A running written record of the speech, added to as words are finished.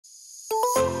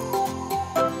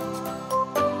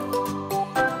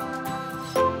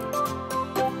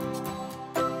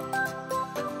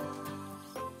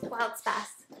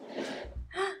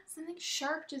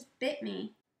just bit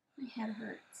me. My head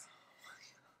hurts.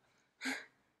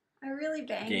 I really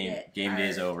banged it. Game day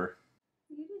is over.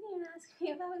 You didn't even ask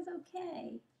me if I was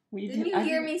okay. Well, Didn't you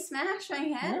hear me smash my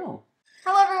head? No.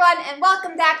 Hello everyone and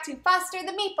welcome back to Foster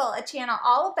the Meeple, a channel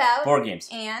all about board games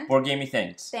and board gamey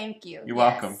things. Thank you. You're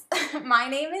welcome. My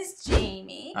name is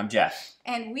Jamie. I'm Jeff.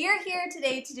 And we are here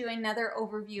today to do another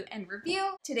overview and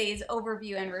review. Today's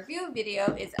overview and review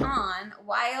video is on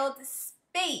Wild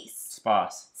Space.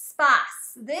 Spas.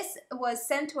 This was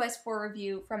sent to us for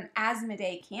review from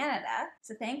Asmodee Canada.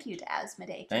 So thank you to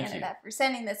Asmodee Canada for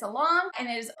sending this along. And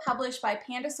it is published by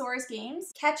Pandasaurus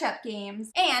Games, Catch Up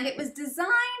Games, and it was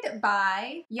designed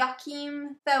by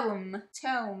Joachim Thome.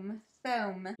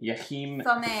 Joachim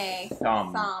Thome.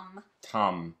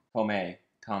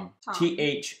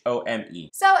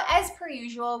 So as per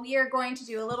usual, we are going to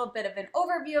do a little bit of an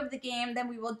overview of the game, then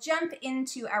we will jump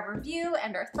into our review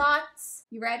and our thoughts.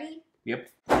 You ready? Yep,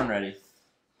 I'm ready.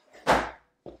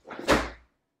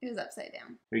 It was upside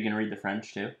down. Are you going to read the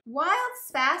French too? Wild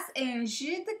Space est un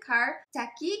jeu de cartes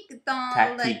tactique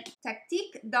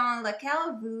dans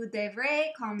lequel vous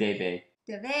devrez combiner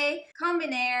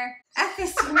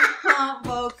efficacement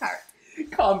vos cartes.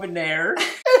 Combinaire.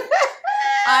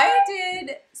 I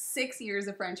did 6 years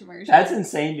of French immersion. That's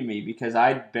insane to me because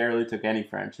I barely took any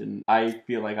French and I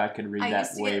feel like I could read that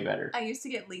way better. I used to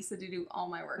get Lisa to do all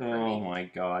my work for me. Oh my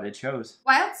god, it shows.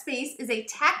 Wild Space is a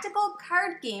tactical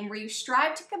card game where you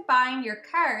strive to combine your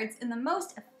cards in the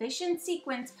most efficient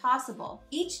sequence possible.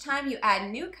 Each time you add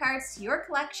new cards to your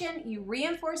collection, you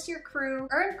reinforce your crew,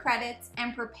 earn credits,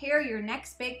 and prepare your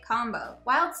next big combo.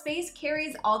 Wild Space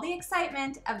carries all the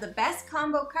excitement of the best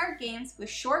combo card games with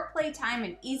short playtime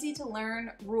and easy to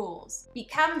learn rules.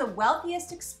 Become the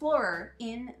wealthiest explorer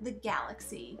in the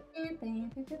galaxy.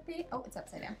 Oh, it's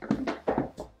upside down.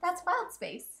 That's Wild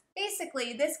Space.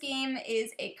 Basically, this game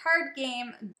is a card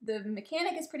game. The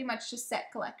mechanic is pretty much just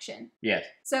set collection. Yes.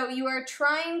 So you are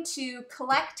trying to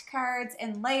collect cards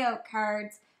and lay out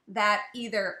cards that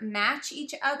either match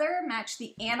each other, match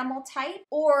the animal type,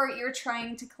 or you're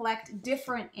trying to collect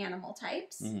different animal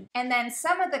types. Mm-hmm. And then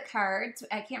some of the cards,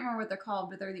 I can't remember what they're called,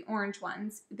 but they're the orange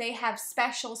ones, they have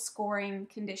special scoring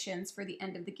conditions for the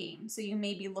end of the game. So you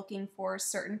may be looking for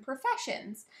certain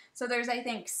professions. So there's, I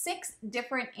think, 6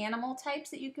 different animal types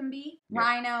that you can be. Yep.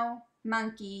 Rhino,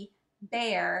 monkey,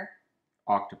 bear,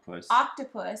 octopus,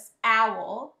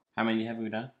 owl. How many have we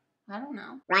done? I don't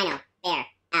know. Rhino, bear,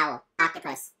 owl,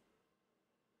 octopus.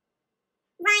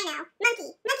 Rhino,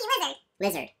 monkey,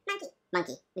 lizard,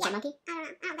 monkey. We said monkey?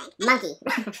 I don't know. Monkey.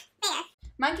 Bear.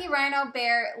 Monkey, rhino,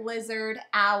 bear, lizard,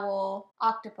 owl,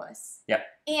 octopus. Yep.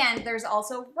 And there's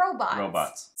also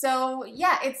robots. So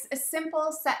yeah, it's a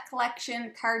simple set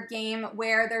collection card game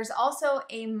where there's also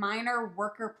a minor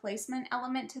worker placement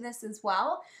element to this as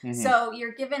well. Mm-hmm. So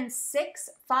you're given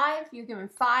 5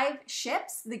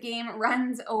 ships. The game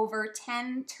runs over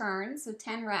 10 turns, so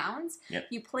 10 rounds. Yep.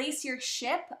 You place your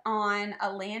ship on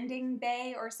a landing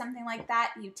bay or something like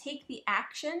that. You take the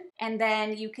action, and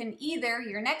then you can either,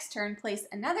 your next turn, place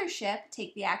another ship,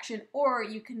 take the action, or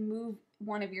you can move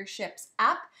one of your ships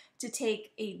up to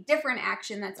take a different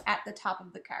action that's at the top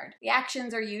of the card. The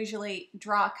actions are usually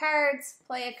draw cards,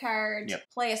 play a card,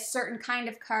 play a certain kind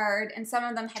of card, and some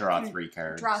of them have draw 3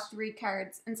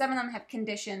 cards, and some of them have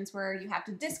conditions where you have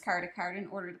to discard a card in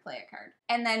order to play a card.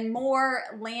 And then more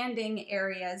landing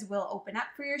areas will open up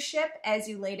for your ship as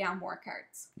you lay down more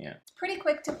cards. Yeah. It's pretty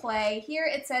quick to play. Here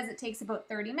it says it takes about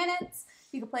 30 minutes.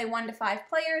 You can play 1 to 5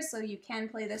 players, so you can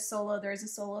play this solo. There's a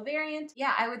solo variant.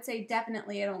 Yeah, I would say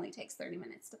definitely it only takes 30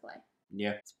 minutes to play.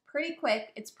 Yeah. It's pretty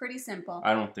quick. It's pretty simple.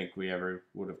 I don't think we ever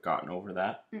would have gotten over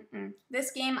that.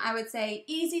 This game, I would say,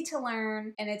 easy to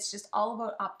learn, and it's just all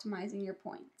about optimizing your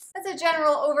points. That's a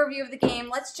general overview of the game.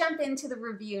 Let's jump into the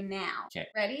review now. Okay.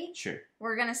 Ready? Sure.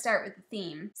 We're going to start with the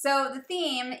theme. So the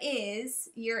theme is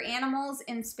your animals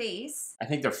in space. I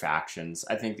think they're factions.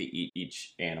 I think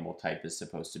each animal type is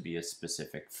supposed to be a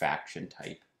specific faction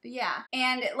type. Yeah,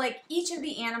 and like each of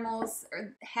the animals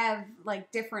have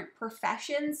like different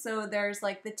professions. So there's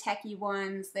like the techie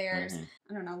ones, there's,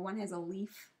 I don't know, one has a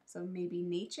leaf, so maybe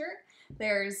nature.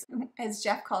 There's, as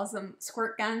Jeff calls them,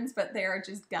 squirt guns, but they are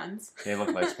just guns. They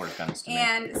look like squirt guns to me.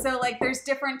 And so like there's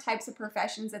different types of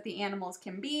professions that the animals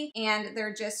can be, and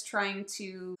they're just trying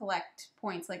to collect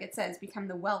points. Like it says, become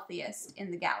the wealthiest in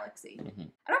the galaxy.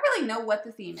 I don't really know what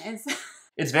the theme is.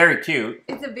 It's very cute.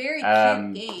 It's a very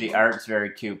cute game. The art's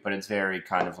very cute, but it's very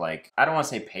kind of like, I don't want to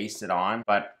say pasted on,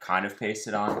 but kind of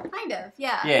pasted on. Kind of,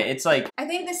 yeah. Yeah, it's like... I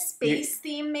think the space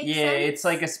theme makes sense. Yeah, it's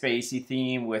like a spacey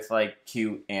theme with like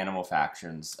cute animal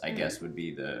factions, I guess would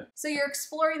be the... So you're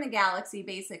exploring the galaxy,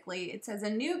 basically. It says a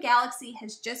new galaxy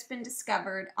has just been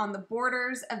discovered on the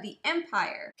borders of the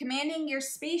Empire. Commanding your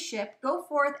spaceship, go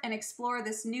forth and explore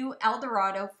this new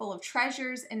Eldorado full of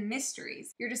treasures and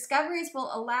mysteries. Your discoveries will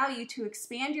allow you to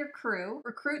expand your crew,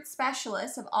 recruit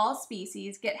specialists of all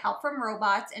species, get help from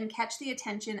robots, and catch the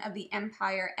attention of the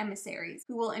Empire Emissaries,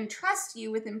 who will entrust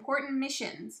you with important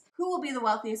missions. Who will be the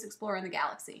wealthiest explorer in the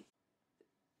galaxy?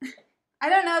 I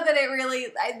don't know that it really,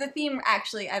 the theme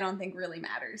actually, I don't think really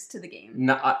matters to the game.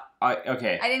 No,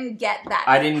 okay. I didn't get that.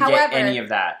 I didn't get any of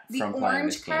that from playing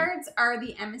this game. The orange cards are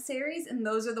the emissaries, and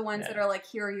those are the ones that are like,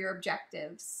 here are your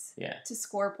objectives to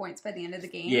score points by the end of the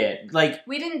game. Yeah, like...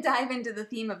 We didn't dive into the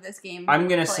theme of this game. I'm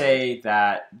going to say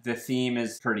that the theme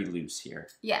is pretty loose here.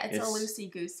 Yeah, it's a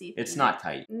loosey-goosey theme. It's not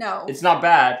tight. No. It's not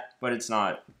bad, but it's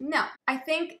not... No. I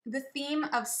think the theme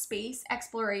of space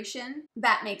exploration,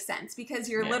 that makes sense, because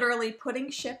you're literally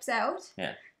putting ships out.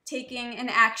 Yeah. Taking an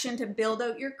action to build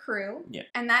out your crew. Yeah.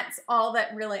 And that's all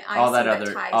that really ties all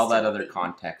that other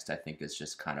context, I think, is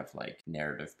just kind of like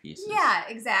narrative pieces. Yeah,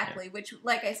 exactly. Yeah. Which,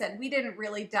 like I said, we didn't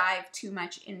really dive too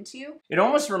much into. It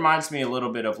almost reminds me a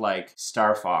little bit of like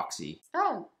Star Foxy.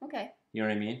 Oh, okay. You know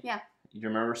what I mean? Yeah. You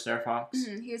remember Star Fox?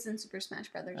 He was in Super Smash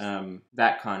Brothers.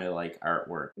 That kind of like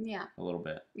artwork. Yeah. A little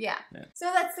bit. Yeah. So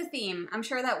that's the theme. I'm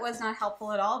sure that was not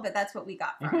helpful at all, but that's what we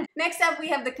got from it. Next up, we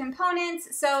have the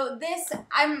components. So this,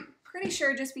 I'm pretty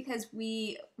sure just because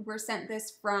we were sent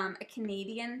this from a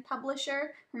Canadian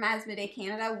publisher, from Asmodee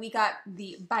Canada, we got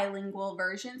the bilingual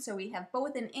version. So we have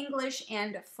both an English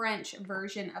and a French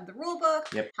version of the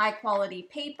rulebook. Yep. High quality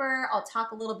paper. I'll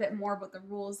talk a little bit more about the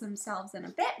rules themselves in a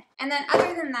bit. And then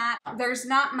other than that, there's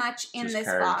not much in this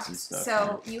box.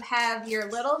 So you have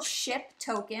your little ship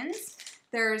tokens.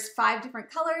 There's 5 different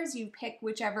colors. You pick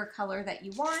whichever color that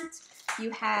you want.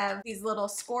 You have these little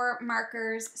score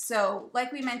markers. So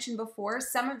like we mentioned before,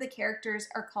 some of the characters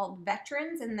are called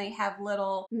veterans and they have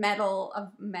little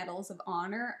medals of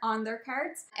honor on their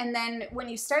cards. And then when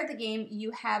you start the game,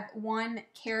 you have one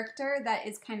character that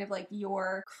is kind of like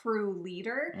your crew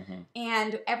leader.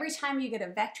 And every time you get a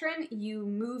veteran, you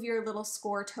move your little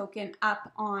score token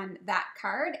up on that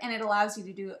card and it allows you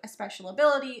to do a special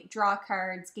ability, draw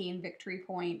cards, gain victory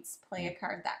points, play a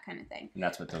card, that kind of thing. And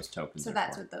that's what those tokens are for. So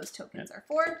that's what those tokens are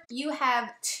for. You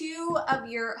have 2 of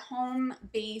your home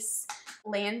base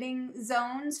landing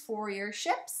zones for your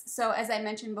ships. So as I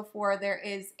mentioned before, there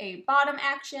is a bottom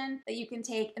action that you can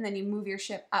take and then you move your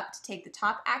ship up to take the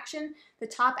top action. The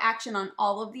top action on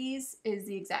all of these is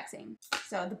the exact same.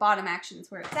 So the bottom action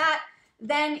is where it's at.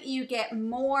 Then you get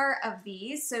more of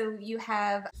these. So you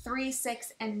have 3,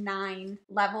 6, and 9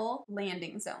 level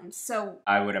landing zones. So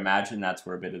I would imagine that's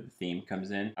where a bit of the theme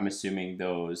comes in. I'm assuming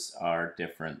those are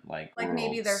different, like worlds.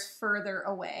 Maybe they're further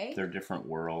away. They're different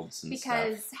worlds and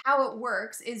because stuff. How it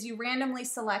works is you randomly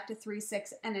select a 3,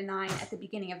 6, and a 9 at the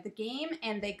beginning of the game,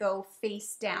 and they go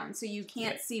face down. So you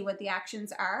can't see what the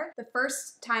actions are. The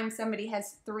first time somebody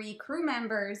has 3 crew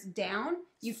members down,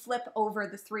 you flip over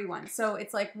the 3 ones. So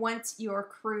it's like once your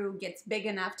crew gets big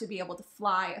enough to be able to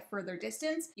fly a further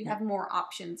distance, you have more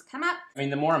options come up. I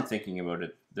mean, the more I'm thinking about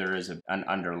it, there is an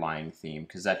underlying theme,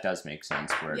 because that does make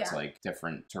sense, where it's like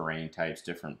different terrain types,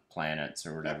 different planets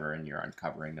or whatever, and you're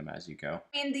uncovering them as you go.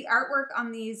 And the artwork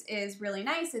on these is really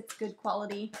nice. It's good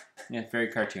quality. Yeah, very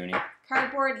cartoony.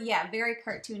 Cardboard, yeah, very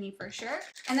cartoony for sure.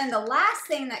 And then the last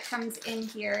thing that comes in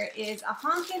here is a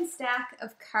honkin' stack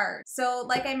of cards. So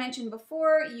like I mentioned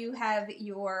before, you have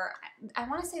your, I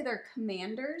want to say they're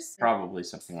commanders. Probably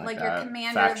something like that. Like your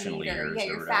commander faction leader. Yeah,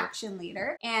 your faction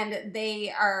leader. And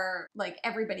they are, like,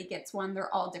 everybody gets one.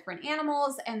 They're all different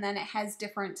animals. And then it has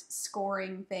different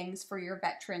scoring things for your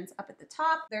veterans up at the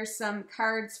top. There's some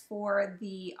cards for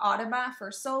the Automa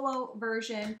for solo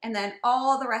version. And then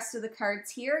all the rest of the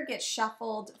cards here get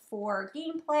shuffled for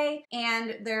gameplay,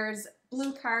 and there's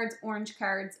blue cards, orange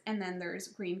cards, and then there's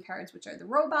green cards, which are the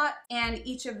robot, and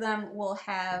each of them will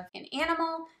have an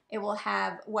animal, it will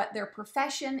have what their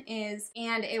profession is,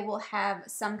 and it will have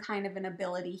some kind of an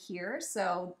ability here.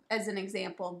 So as an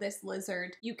example, this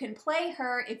lizard, you can play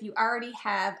her if you already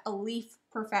have a leaf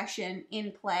profession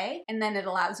in play, and then it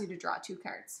allows you to draw 2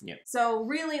 cards. Yep. So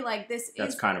really, like,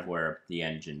 that's kind of where the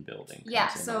engine building comes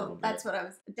yeah, in so a little bit. that's what I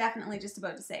was definitely just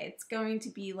about to say. It's going to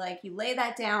be like you lay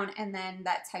that down, and then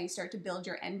that's how you start to build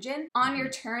your engine. On your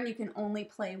turn, you can only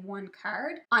play 1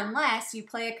 card, unless you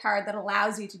play a card that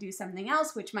allows you to do something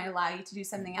else, which might allow you to do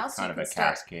something else. Kind of a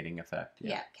cascading effect.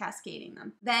 Yeah, cascading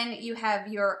them. Then you have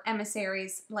your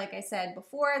emissaries. Like I said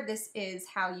before, this is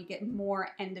how you get more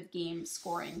end of game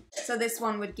scoring. So this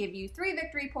one would give you 3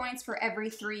 victory points for every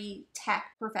 3 tech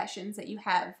professions that you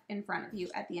have in front of you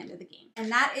at the end of the game.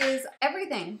 And that is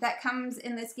everything that comes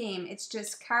in this game. It's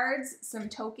just cards, some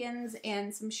tokens,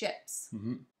 and some ships.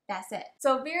 That's it.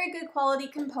 So very good quality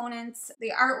components.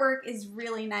 The artwork is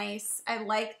really nice. I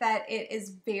like that it is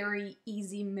very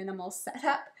easy, minimal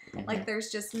setup. Like,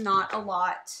 there's just not a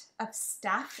lot of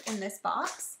stuff in this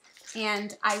box.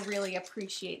 And I really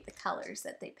appreciate the colors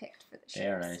that they picked for the ships. They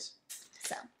are nice.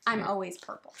 So I'm always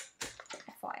purple,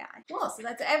 FYI. Cool, so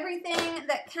that's everything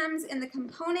that comes in the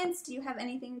components. Do you have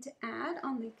anything to add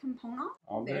on the component?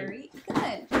 All very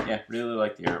good. Yeah, really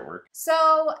like the artwork.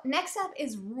 So next up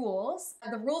is rules.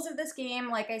 The rules of this game,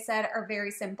 like I said, are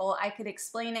very simple. I could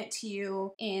explain it to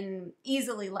you in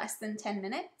easily less than 10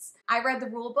 minutes. I read the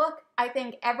rule book. I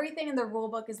think everything in the rule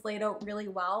book is laid out really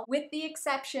well, with the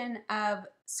exception of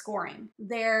scoring.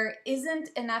 There isn't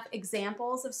enough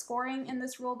examples of scoring in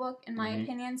this rule book, in my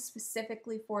opinion,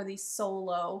 specifically for the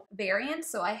solo variant.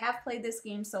 So I have played this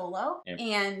game solo,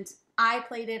 and I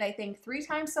played it, I think, 3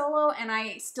 times solo, and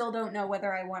I still don't know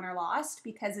whether I won or lost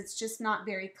because it's just not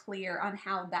very clear on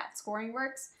how that scoring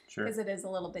works. Sure. Because it is a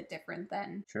little bit different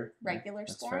than regular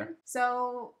scoring. Fair.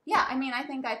 So, yeah, I mean, I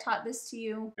think I taught this to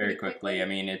you very quickly. I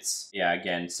mean, it's,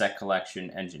 again, set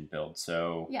collection, engine build.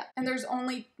 So yeah, and there's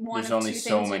only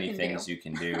so many things you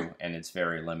can do, and it's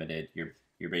very limited.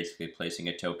 You're basically placing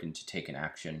a token to take an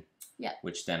action. Yeah.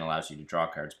 Which then allows you to draw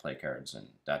cards, play cards, and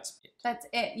that's it. That's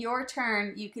it. Your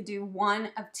turn, you could do one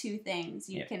of 2 things.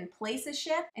 You can place a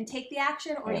ship and take the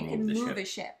action, or you can move a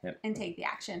ship and take the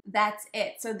action. That's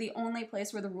it. So the only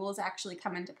place where the rules actually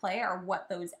come into play are what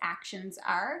those actions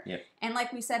are. And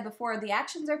like we said before, the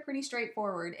actions are pretty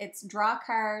straightforward. It's draw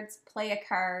cards, play a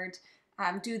card,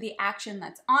 do the action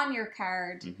that's on your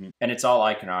card. And it's all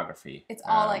iconography. It's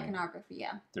all iconography,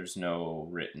 yeah. There's no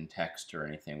written text or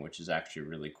anything, which is actually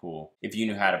really cool. If you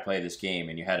knew how to play this game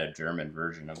and you had a German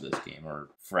version of this game, or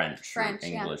French or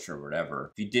English or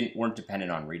whatever, if you weren't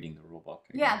dependent on reading the rule book.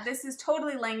 Yeah, this is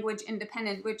totally language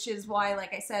independent, which is why,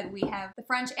 like I said, we have the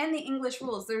French and the English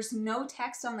rules. There's no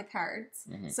text on the cards,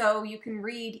 so you can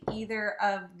read either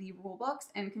of the rule books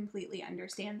and completely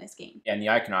understand this game. And the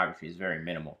iconography is very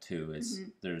minimal too.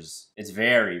 It's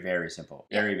very, very simple.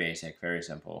 Very basic, very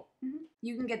simple.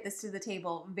 You can get this to the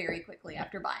table very quickly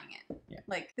after buying it.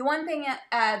 Like, the one thing,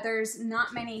 there's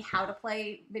not many how to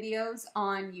play videos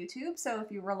on YouTube, so if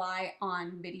you rely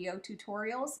on video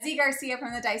tutorials. Z Garcia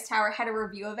from the Dice Tower had a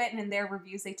review of it, and in their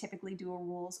reviews they typically do a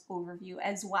rules overview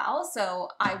as well, so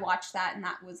I watched that and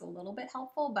that was a little bit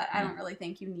helpful, but I don't really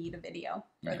think you need a video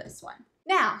for this one.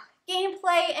 Now,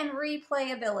 gameplay and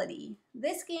replayability.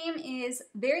 This game is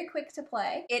very quick to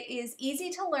play. It is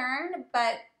easy to learn,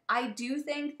 but I do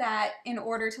think that in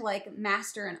order to like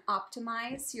master and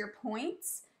optimize your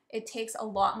points, it takes a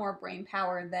lot more brain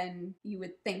power than you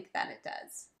would think that it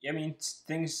does. I mean,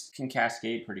 things can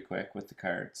cascade pretty quick with the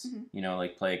cards. You know,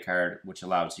 like play a card, which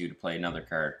allows you to play another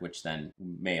card, which then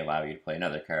may allow you to play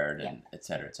another card, and et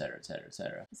cetera, et cetera, et cetera, et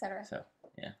cetera. Et cetera. So,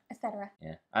 yeah. Etc.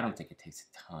 Yeah. I don't think it takes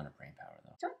a ton of brain power,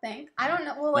 though. Don't think. I don't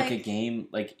know. Well, like a game,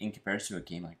 like in comparison to a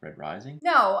game like Red Rising?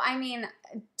 No, I mean,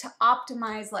 to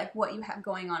optimize like what you have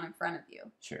going on in front of you.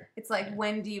 Sure. It's like,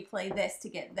 when do you play this to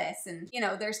get this? And, you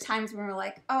know, there's times when we're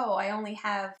like, oh, I only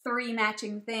have 3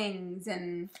 matching things,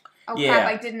 and oh crap,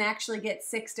 I didn't actually get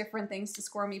 6 different things to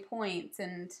score me points.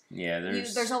 And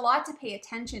there's a lot to pay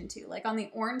attention to. Like on the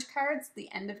orange cards, the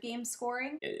end of game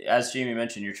scoring. As Jamie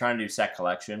mentioned, you're trying to do set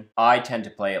collection. I tend to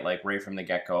play it like right from the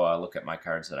get-go. I look at my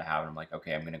cards that I have and I'm like,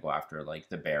 okay, I'm going to go after like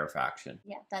the bear faction.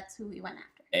 Yeah, that's who we went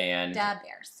after. And Da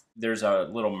bears. There's a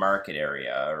little market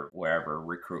area or wherever,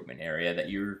 recruitment area, that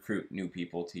you recruit new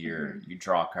people to you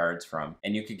draw cards from,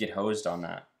 and you could get hosed on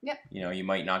that. Yep. You know, you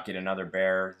might not get another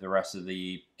bear the rest of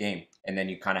the game, and then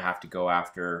you kind of have to go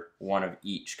after one of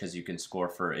each, because you can score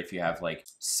for, if you have like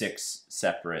 6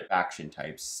 separate action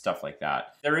types, stuff like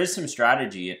that. There is some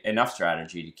strategy, enough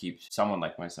strategy to keep someone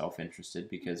like myself interested,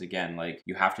 because again, like,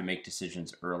 you have to make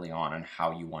decisions early on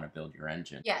how you want to build your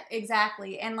engine. Yeah,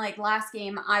 exactly. And like last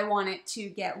game, I wanted to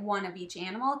get 1 of each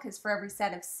animal, because for every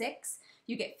set of 6,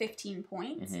 you get 15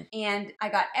 points. Mhm. And I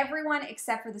got everyone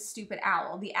except for the stupid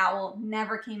owl. The owl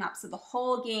never came up. So the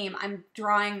whole game, I'm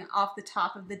drawing off the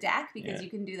top of the deck because you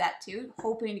can do that too,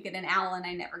 hoping to get an owl, and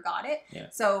I never got it. Yeah.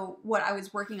 So what I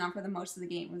was working on for the most of the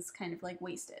game was kind of like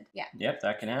wasted. Yeah. Yep,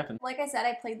 that can happen. Like I said,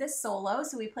 I played this solo.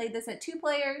 So we played this at 2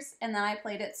 players, and then I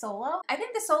played it solo. I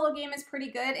think the solo game is pretty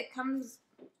good. It comes...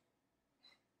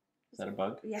 Is that a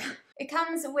bug? Yeah. It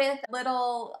comes with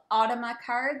little Automa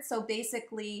cards. So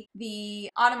basically the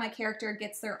Automa character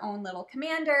gets their own little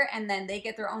commander, and then they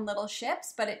get their own little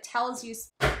ships, but it tells you...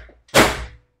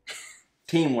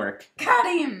 Teamwork. Got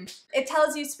him! It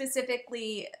tells you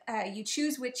specifically, you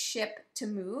choose which ship to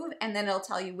move, and then it'll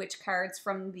tell you which cards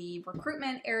from the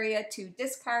recruitment area to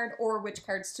discard or which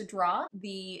cards to draw.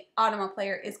 The Automa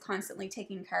player is constantly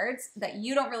taking cards that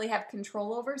you don't really have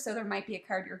control over, so there might be a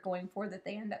card you're going for that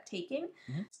they end up taking.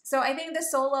 Mhm. So I think the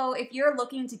solo, if you're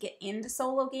looking to get into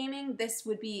solo gaming, this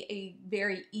would be a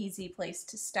very easy place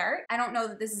to start. I don't know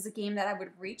that this is a game that I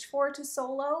would reach for to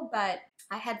solo, but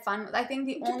I had fun with. I think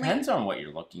the only... Depends on what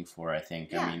you're looking for, I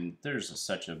think. Yeah. I mean, there's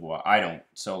such a... I don't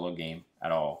solo game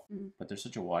at all, Mhm. but there's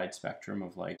such a wide spectrum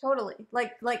of like... Totally.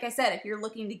 Like I said, if you're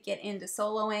looking to get into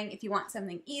soloing, if you want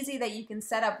something easy that you can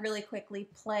set up really quickly,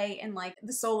 play in like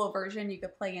the solo version, you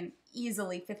could play in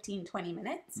easily 15-20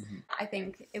 minutes. Mhm. I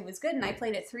think it was good, and I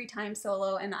played it 3 times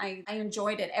solo, and I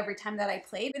enjoyed it every time that I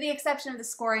played. With the exception of the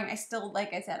scoring, I still,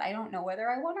 like I said, I don't know whether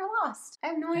I won or lost. I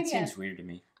have no That idea. seems weird to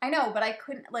me. I know, but I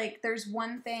couldn't, like, there's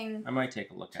one thing... I might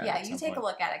take a look at it. Yeah, at you some take point. a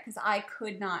look at it because I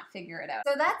could not figure it out.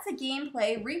 So that's the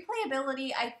gameplay.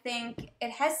 Replayability, I think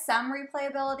it has some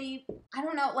replayability. I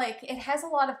don't know, like it has a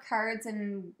lot of cards,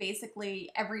 and basically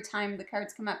every time the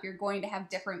cards come up, you're going to have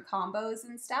different combos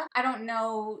and stuff. I don't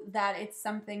know that it's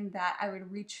something that I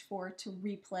would reach for to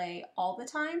replay all the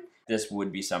time. This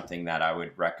would be something that I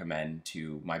would recommend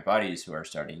to my buddies who are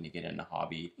starting to get in the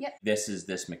hobby. Yep. This is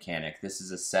this mechanic. This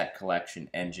is a set collection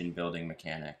engine building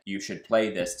mechanic. You should play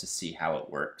this to see how it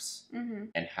works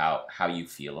and how you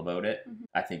feel about it.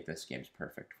 I think this game's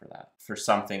perfect for that. For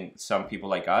some people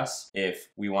like us, if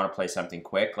we want to play something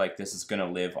quick, like this is going to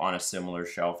live on a similar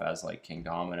shelf as like King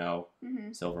Domino,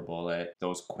 Silver Bullet,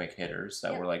 those quick hitters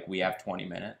that were like, we have 20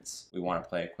 minutes. We want to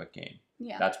play a quick game.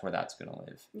 Yeah. That's where that's going to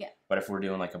live. Yeah. But if we're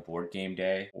doing like a board game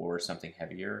day or something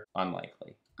heavier,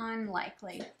 unlikely.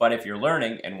 Unlikely. But if you're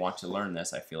learning and want to learn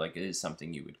this, I feel like it is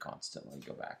something you would constantly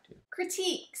go back to.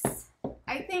 Critiques.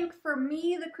 I think for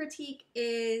me, the critique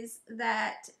is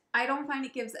that I don't find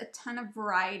it gives a ton of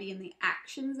variety in the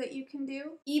actions that you can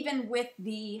do. Even with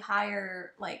the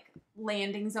higher like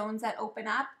landing zones that open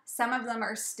up, some of them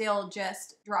are still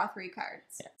just draw 3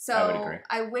 cards. Yeah, so I would agree.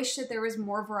 I wish that there was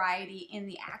more variety in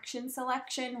the action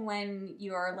selection when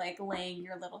you're like laying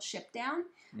your little ship down.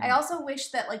 I also wish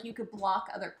that like you could block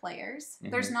other players.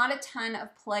 There's not a ton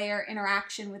of player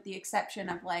interaction with the exception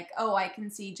of like, oh, I can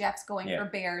see Jeff's going for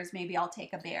bears, maybe I'll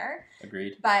take a bear.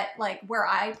 Agreed. But like where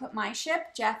I put my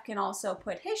ship, Jeff can also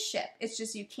put his ship. It's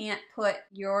just you can't put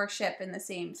your ship in the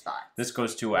same spot. This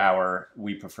goes to our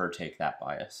we prefer take that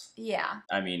bias. Yeah.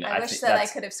 I mean, I wish think that I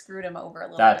that's- could have screwed him over a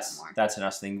little bit more. That's an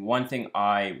us thing. One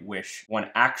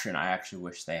action I actually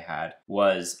wish they had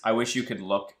was, I wish you could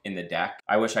look in the deck.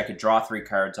 I wish I could draw 3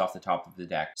 cards off the top of the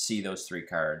deck, see those 3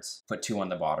 cards, put 2 on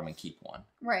the bottom and keep 1.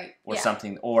 Right. Or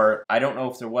something. Or I don't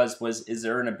know if there is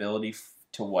there an ability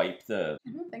to wipe the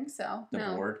I don't think so.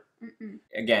 board? Mm-mm.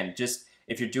 Again, just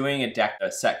if you're doing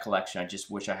a set collection, I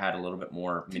just wish I had a little bit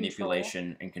more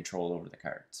manipulation and control over the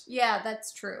cards. Yeah,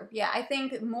 that's true. Yeah, I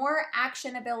think more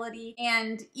action ability,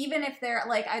 and even if they're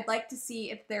like, I'd like to see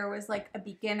if there was like a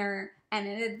beginner and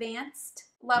an advanced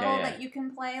level that you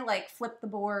can play, like flip the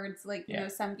boards, like you know,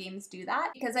 some games do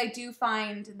that, because I do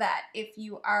find that if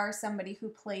you are somebody who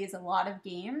plays a lot of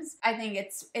games, I think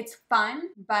it's fun,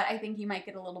 but I think you might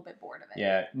get a little bit bored of it.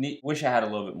 Yeah, wish I had a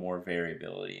little bit more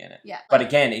variability in it. Yeah, but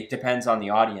again, it depends on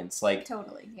the audience. Like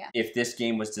totally, yeah. If this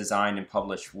game was designed and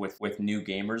published with new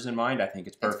gamers in mind, I think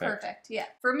it's perfect. It's perfect, yeah.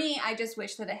 For me, I just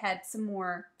wish that it had some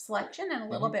more selection and a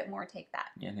little bit more take that.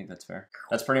 Yeah, I think that's fair.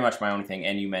 That's pretty much my only thing.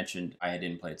 And you mentioned I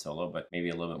didn't play it solo, but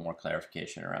maybe a little bit more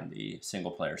clarification around the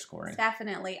single player scoring.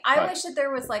 Definitely. I wish that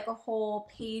there was like a whole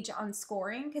page on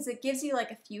scoring, because it gives you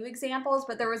like a few examples,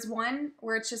 but there was one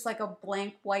where it's just like a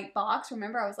blank white box.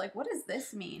 Remember, I was like, what does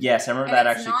this mean? Yes, I remember that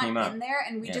actually came up. It's not in there,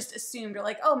 and we just assumed, we're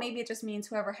like, oh, maybe it just means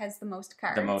whoever has the most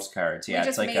cards. The most cards, yeah. We just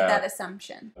it's like made that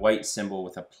assumption. White symbol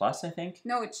with a plus, I think?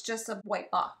 No, it's just a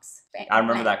white box. I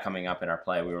remember that coming up in our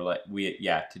play. We were like,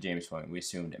 to Jamie's point, we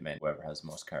assumed it meant whoever has the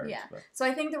most cards. Yeah. But. So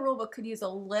I think the rulebook could use a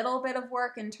little bit of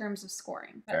work in terms of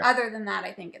scoring. But Fair. other than that,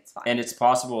 I think it's fine. And it's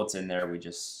possible it's in there. We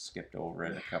just skipped over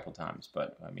it a couple times.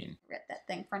 But, I mean. Read that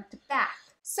thing front to back.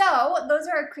 So those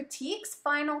are our critiques.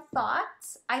 Final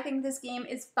thoughts. I think this game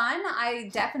is fun. I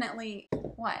definitely...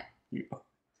 What? Yeah.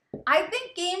 I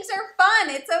think games are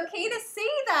fun. It's okay to say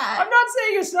that. I'm not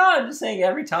saying it's not. I'm just saying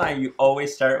every time you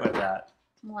always start with that.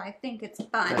 Well, I think it's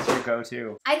fun. That's your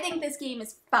go-to. I think this game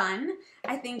is fun.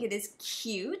 I think it is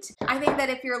cute. I think that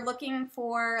if you're looking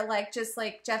for, like, just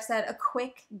like Jeff said, a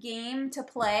quick game to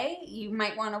play, you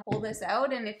might want to pull this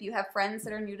out. And if you have friends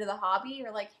that are new to the hobby,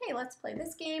 you're like, hey, let's play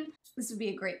this game. This would be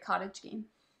a great cottage game.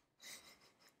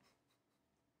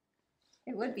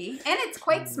 It would be. And it's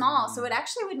quite small, so it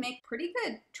actually would make pretty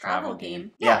good travel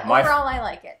game. Yeah, overall I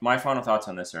like it. My final thoughts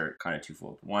on this are kind of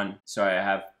twofold. One, so I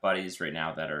have buddies right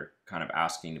now that are kind of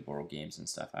asking to borrow games and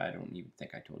stuff. I don't even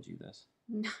think I told you this.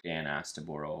 No. Dan asked to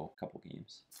borrow a couple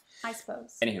games. I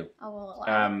suppose. Anywho, I will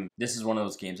allow this is one of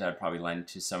those games I'd probably lend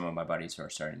to some of my buddies who are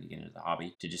starting to get into the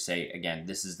hobby. To just say, again,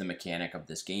 this is the mechanic of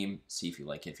this game. See if you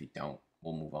like it. If you don't,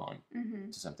 we'll move on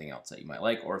to something else that you might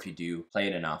like. Or if you do, play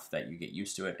it enough that you get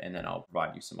used to it, and then I'll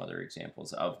provide you some other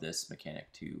examples of this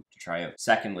mechanic to try out.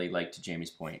 Secondly, like to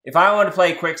Jamie's point, if I want to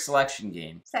play a quick selection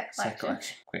game,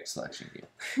 quick selection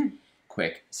game,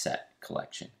 quick set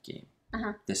collection game,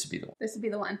 this would be the one. This would be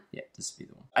the one. Yeah, this would be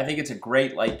the one. I think it's a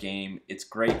great light game. It's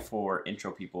great for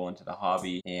intro people into the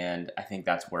hobby, and I think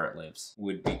that's where it lives.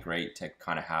 Would be great to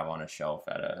kind of have on a shelf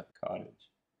at a cottage.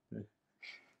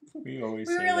 We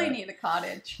really need a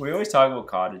cottage. We always talk about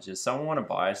cottages. Someone want to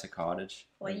buy us a cottage?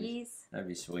 Please. That'd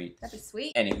be sweet. That'd be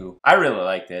sweet. Anywho, I really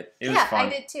liked it. It was fun. I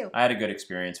did too. I had a good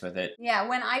experience with it. Yeah,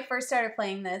 when I first started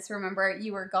playing this, remember,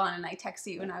 you were gone and I texted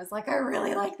you and I was like, I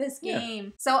really like this game.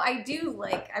 Yeah. So I do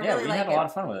like, I really like it. Yeah, we had a lot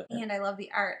of fun with it. And I love the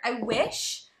art. I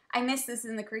wish... I missed this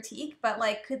in the critique, but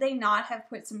like, could they not have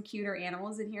put some cuter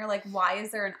animals in here? Like, why is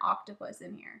there an octopus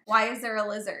in here? Why is there a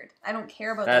lizard? I don't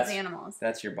care about those animals.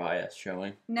 That's your bias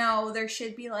showing. No, there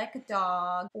should be like a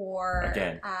dog or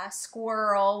a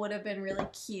squirrel would have been really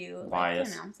cute. Bias.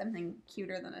 Like, you know, something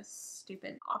cuter than a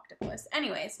stupid octopus.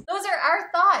 Anyways, those are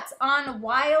our thoughts on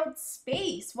Wild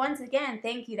Space. Once again,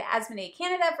 thank you to Asmodee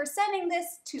Canada for sending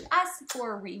this to us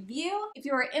for review. If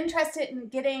you are interested in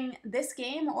getting this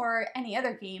game or any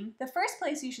other game, the first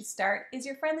place you should start is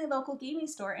your friendly local gaming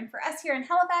store. And for us here in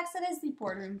Halifax, it is the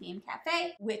Boardroom Game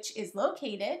Cafe, which is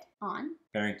located on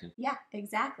Barrington. Yeah,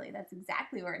 exactly. That's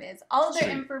exactly where it is. All of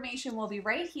their information will be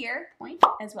right here,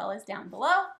 as well as down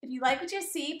below. If you like what you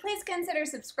see, please consider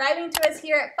subscribing to us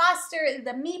here at Foster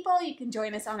the Meeple. You can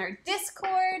join us on our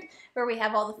Discord, where we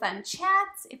have all the fun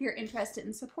chats. If you're interested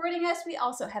in supporting us, we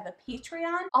also have a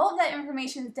Patreon. All of that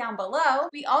information is down below.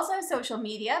 We also have social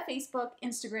media, Facebook,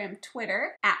 Instagram,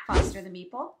 Twitter, at Foster the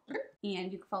Meeple.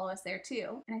 And you can follow us there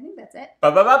too. And I think that's it.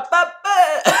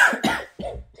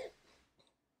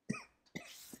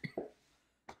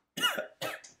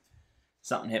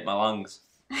 Something hit my lungs.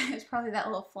 It's probably that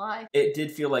little fly. It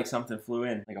did feel like something flew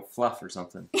in, like a fluff or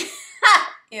something.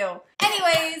 Ew.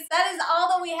 Anyways, that is all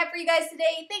that we have for you guys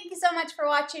today. Thank you so much for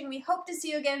watching. We hope to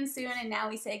see you again soon. And now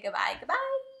we say goodbye. Goodbye.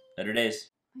 Better days.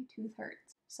 My tooth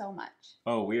hurts so much.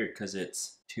 Oh, weird, because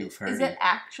it's 2:30. Is it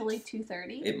actually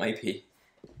 2:30? It might be.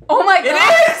 Oh my god! It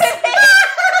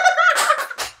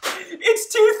is!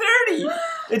 It's 2:30!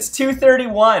 It's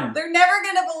 2:31. They're never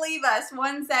gonna believe us.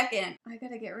 1 second. I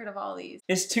gotta get rid of all these.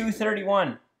 It's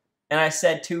 2:31. And I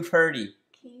said 2:30.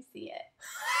 Can you see it?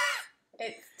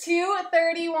 It's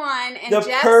 2:31 and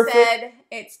Jeff said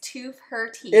it's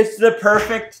 2:30. It's the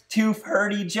perfect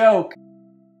 2:30 joke.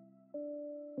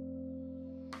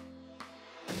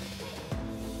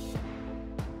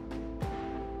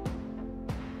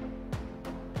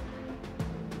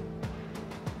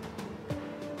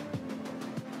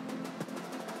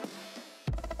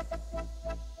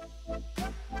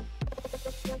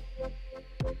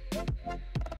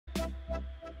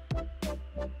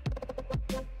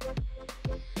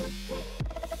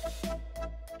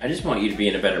 I just want you to be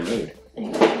in a better mood. I'm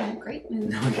in a great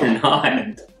mood. No, you're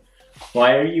not.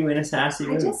 Why are you in a sassy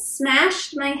mood? I just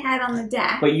smashed my head on the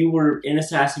deck. But you were in a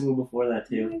sassy mood before that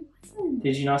too. No, I wasn't.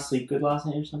 Did you not sleep good last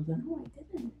night or something? No,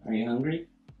 I didn't. Are you hungry?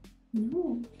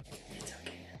 No. It's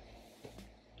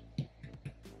okay.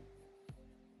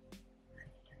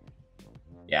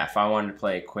 Yeah, if I wanted to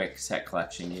play a quick set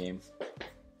collection game.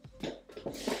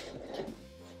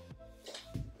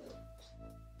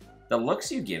 The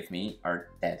looks you give me are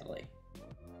deadly.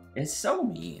 It's so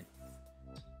mean.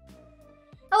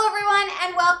 Hello everyone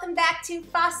and welcome back to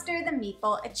Foster the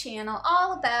Meeple, a channel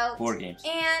all about board games.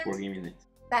 And board gaming things.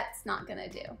 That's not gonna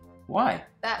do. Why?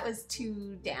 That was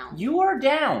too down. You are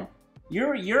down.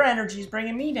 Your energy is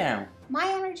bringing me down. My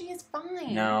energy is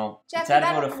fine. No. Jeff, it's you at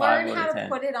gotta about a 5 learn out how of to 10.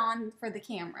 put it on for the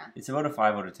camera. It's about a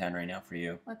 5 out of 10 right now for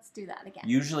you. Let's do that again.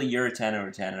 Usually you're a 10 out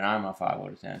of 10 and I'm a 5 out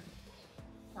of 10.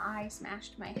 I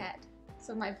smashed my head,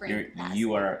 so my brain capacity.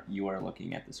 You are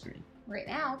looking at the screen. Right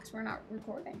now, because we're not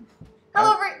recording.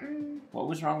 Hello, What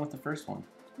was wrong with the first one?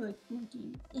 I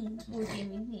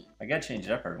gotta change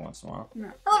it up every once in a while. No.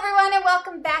 Hello everyone and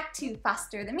welcome back to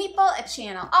Foster the Meeple, a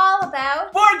channel all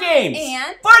about board games!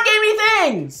 And board gamey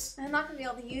things! I'm not gonna be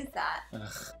able to use that.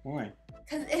 Ugh, why?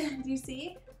 Because, do you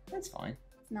see? That's fine.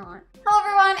 It's not. Hello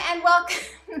everyone and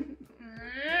welcome.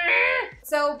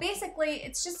 So basically,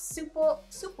 it's just supple.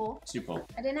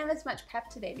 I didn't have as much pep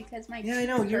today because my I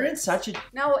know, you're in such a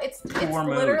No, it's mood.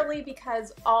 literally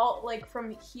because all, like,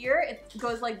 from here, it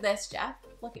goes like this, Jeff.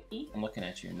 Look at me. I'm looking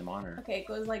at you in the monitor. Okay, it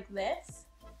goes like this,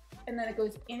 and then it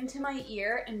goes into my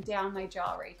ear and down my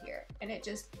jaw right here. And it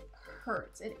just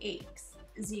hurts, it aches.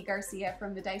 Z Garcia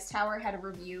from the Dice Tower had a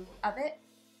review of it.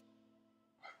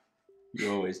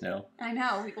 You always know. I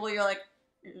know, well, you're like...